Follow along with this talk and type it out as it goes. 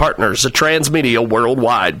partners at Transmedia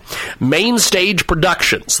Worldwide. Mainstage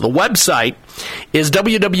Productions. The website is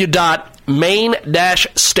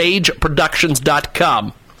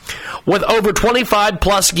www.main-stageproductions.com. With over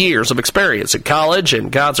 25-plus years of experience in college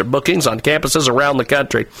and concert bookings on campuses around the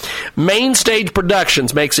country, Mainstage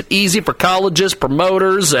Productions makes it easy for colleges,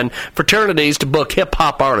 promoters, and fraternities to book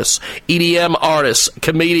hip-hop artists, EDM artists,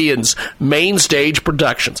 comedians. Mainstage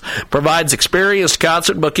Productions provides experienced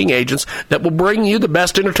concert booking agents that will bring you the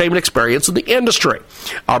best entertainment experience in the industry.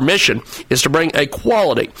 Our mission is to bring a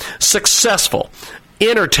quality, successful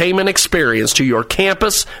entertainment experience to your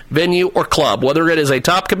campus, venue, or club, whether it is a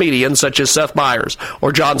top comedian such as Seth Meyers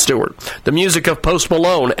or Jon Stewart, the music of Post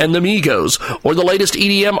Malone and the Migos, or the latest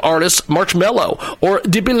EDM artist Marshmello or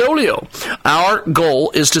DiBiolio. Our goal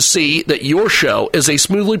is to see that your show is a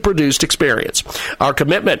smoothly produced experience. Our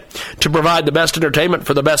commitment to provide the best entertainment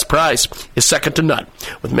for the best price is second to none.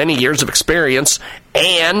 With many years of experience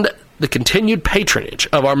and the continued patronage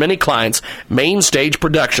of our many clients, Mainstage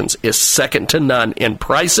Productions is second to none in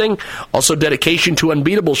pricing. Also, dedication to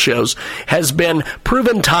unbeatable shows has been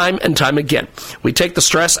proven time and time again. We take the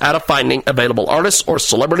stress out of finding available artists or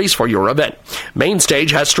celebrities for your event. Mainstage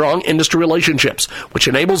has strong industry relationships, which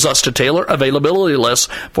enables us to tailor availability lists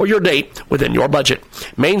for your date within your budget.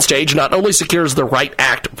 Mainstage not only secures the right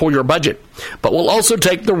act for your budget, but will also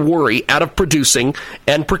take the worry out of producing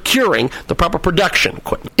and procuring the proper production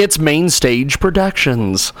equipment. It's Mainstage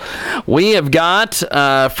Productions. We have got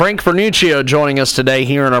Frank Vernuccio joining us today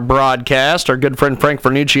here in our broadcast. Our good friend Frank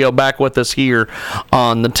Vernuccio back with us here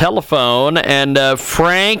on the telephone. And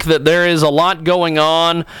Frank, that there is a lot going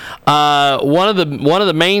on. One of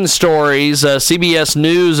the main stories, CBS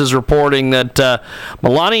News is reporting that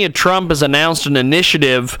Melania Trump has announced an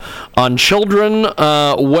initiative on children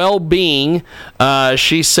well-being.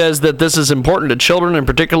 She says that this is important to children and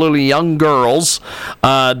particularly young girls.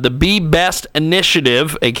 The Be Best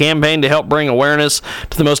Initiative, a campaign to help bring awareness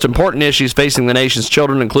to the most important issues facing the nation's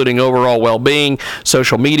children, including overall well-being,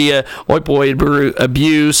 social media, opioid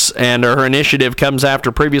abuse, and her initiative comes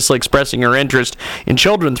after previously expressing her interest in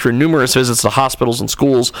children through numerous visits to hospitals and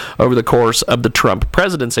schools over the course of the Trump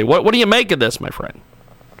presidency. What do you make of this, my friend?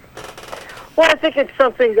 Well, I think it's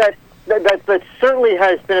something that certainly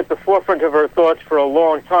has been at the forefront of her thoughts for a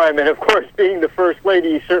long time. And, of course, being the First Lady,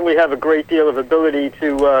 you certainly have a great deal of ability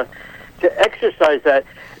to exercise that.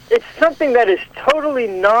 It's something that is totally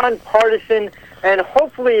nonpartisan, and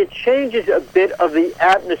hopefully it changes a bit of the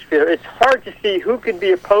atmosphere. It's hard to see who could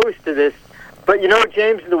be opposed to this. But, you know,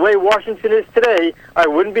 James, the way Washington is today, I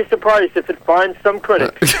wouldn't be surprised if it finds some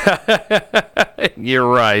critics. You're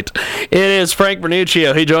right. It is Frank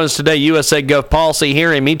Vernuccio. He joins us today, USA Gov Policy.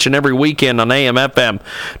 Hear him each and every weekend on AM, FM,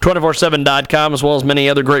 247.com, as well as many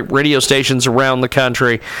other great radio stations around the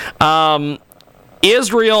country.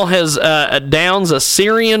 Israel has downs a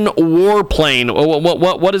Syrian warplane.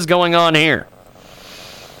 What is going on here?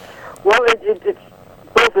 Well, it's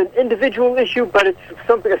both an individual issue, but it's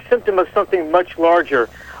a symptom of something much larger.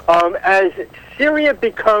 As Syria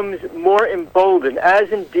becomes more emboldened,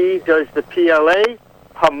 as indeed does the PLA,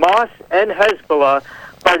 Hamas, and Hezbollah,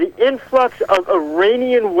 by the influx of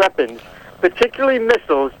Iranian weapons, particularly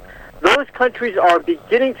missiles, those countries are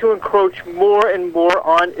beginning to encroach more and more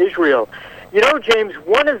on Israel. You know, James,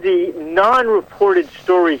 one of the non-reported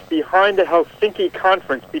stories behind the Helsinki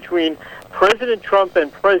conference between President Trump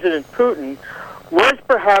and President Putin was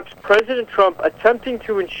perhaps President Trump attempting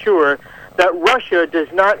to ensure that Russia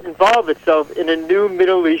does not involve itself in a new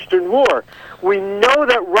Middle Eastern war. We know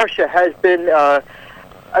that Russia has been a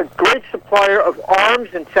great supplier of arms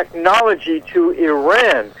and technology to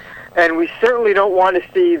Iran, and we certainly don't want to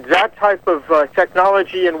see that type of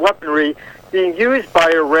technology and weaponry being used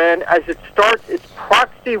by Iran as it starts its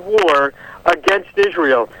proxy war against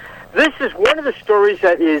Israel. This is one of the stories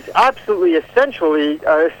that is absolutely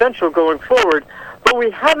essential going forward, but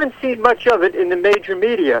we haven't seen much of it in the major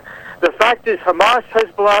media. The fact is Hamas,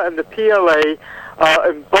 Hezbollah, and the PLA,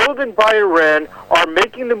 emboldened by Iran, are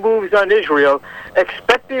making the moves on Israel,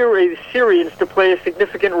 expect the Syrians to play a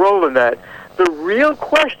significant role in that. The real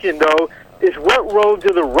question, though, is what role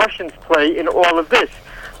do the Russians play in all of this?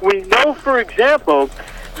 We know, for example,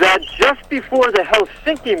 that just before the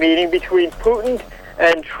Helsinki meeting between Putin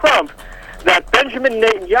and Trump, that Benjamin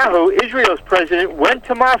Netanyahu, Israel's president, went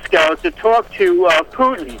to Moscow to talk to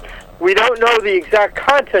Putin. We don't know the exact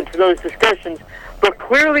content of those discussions, but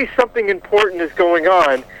clearly something important is going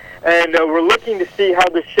on, and we're looking to see how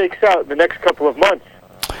this shakes out in the next couple of months.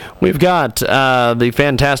 We've got the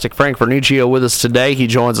fantastic Frank Vernuccio with us today. He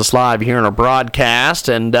joins us live here in our broadcast.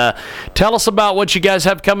 And tell us about what you guys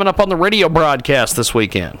have coming up on the radio broadcast this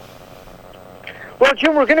weekend. Well,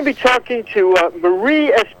 Jim, we're going to be talking to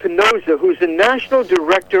Marie Espinoza, who's the National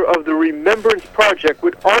Director of the Remembrance Project,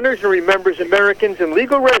 which honors and remembers Americans and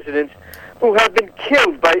legal residents who have been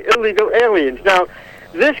killed by illegal aliens. Now,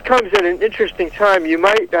 this comes at an interesting time. You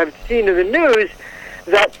might have seen in the news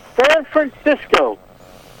that San Francisco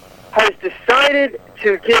has decided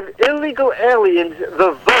to give illegal aliens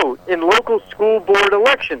the vote in local school board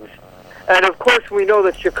elections. And, of course, we know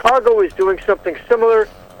that Chicago is doing something similar,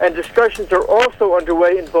 and discussions are also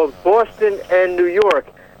underway in both Boston and New York.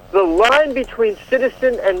 The line between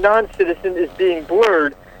citizen and non-citizen is being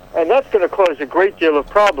blurred, and that's going to cause a great deal of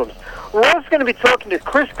problems. We're also going to be talking to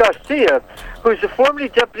Chris Garcia, who's the formerly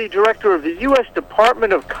Deputy Director of the U.S.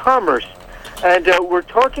 Department of Commerce, and we're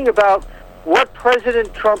talking about what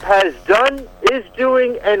President Trump has done, is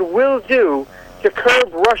doing, and will do to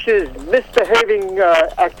curb Russia's misbehaving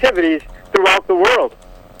activities throughout the world.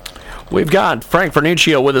 We've got Frank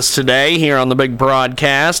Vernuccio with us today here on the big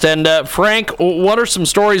broadcast. And Frank, what are some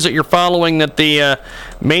stories that you're following that the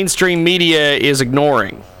mainstream media is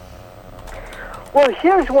ignoring? Well,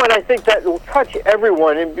 here's one I think that will touch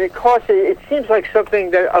everyone, and because it seems like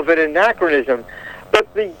something of an anachronism.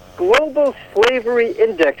 But the Global Slavery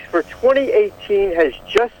Index for 2018 has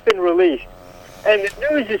just been released, and the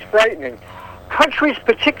news is frightening. Countries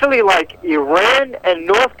particularly like Iran and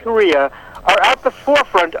North Korea are at the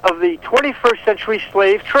forefront of the 21st century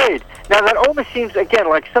slave trade. Now, that almost seems, again,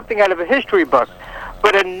 like something out of a history book,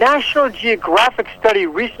 but a National Geographic study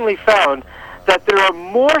recently found that there are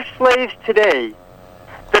more slaves today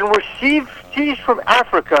than were seized from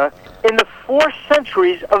Africa in the 4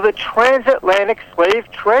 centuries of the transatlantic slave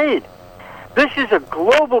trade. This is a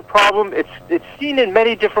global problem. It's seen in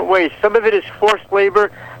many different ways. Some of it is forced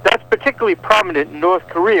labor. That's particularly prominent in North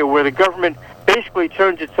Korea, where the government basically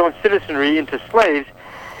turns its own citizenry into slaves.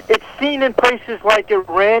 It's seen in places like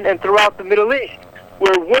Iran and throughout the Middle East,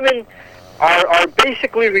 where women are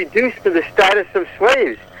basically reduced to the status of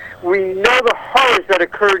slaves. We know the horrors that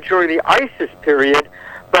occurred during the ISIS period,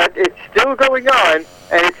 but it's still going on,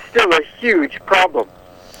 and it's still a huge problem.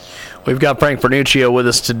 We've got Frank Vernuccio with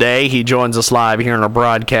us today. He joins us live here in our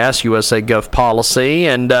broadcast, USA Gov Policy.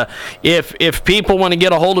 And if people want to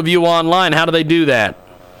get a hold of you online, how do they do that?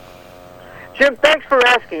 Jim, thanks for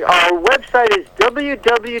asking. Our website is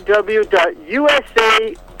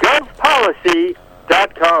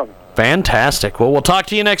www.usagovpolicy.com. Fantastic. Well, we'll talk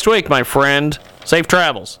to you next week, my friend. Safe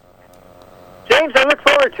travels. James, I look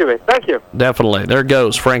forward to it. Thank you. Definitely. There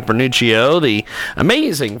goes Frank Vernuccio, the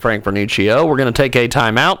amazing Frank Vernuccio. We're going to take a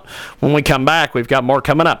time out. When we come back, we've got more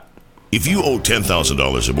coming up. If you owe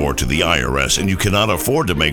 $10,000 or more to the IRS and you cannot afford to make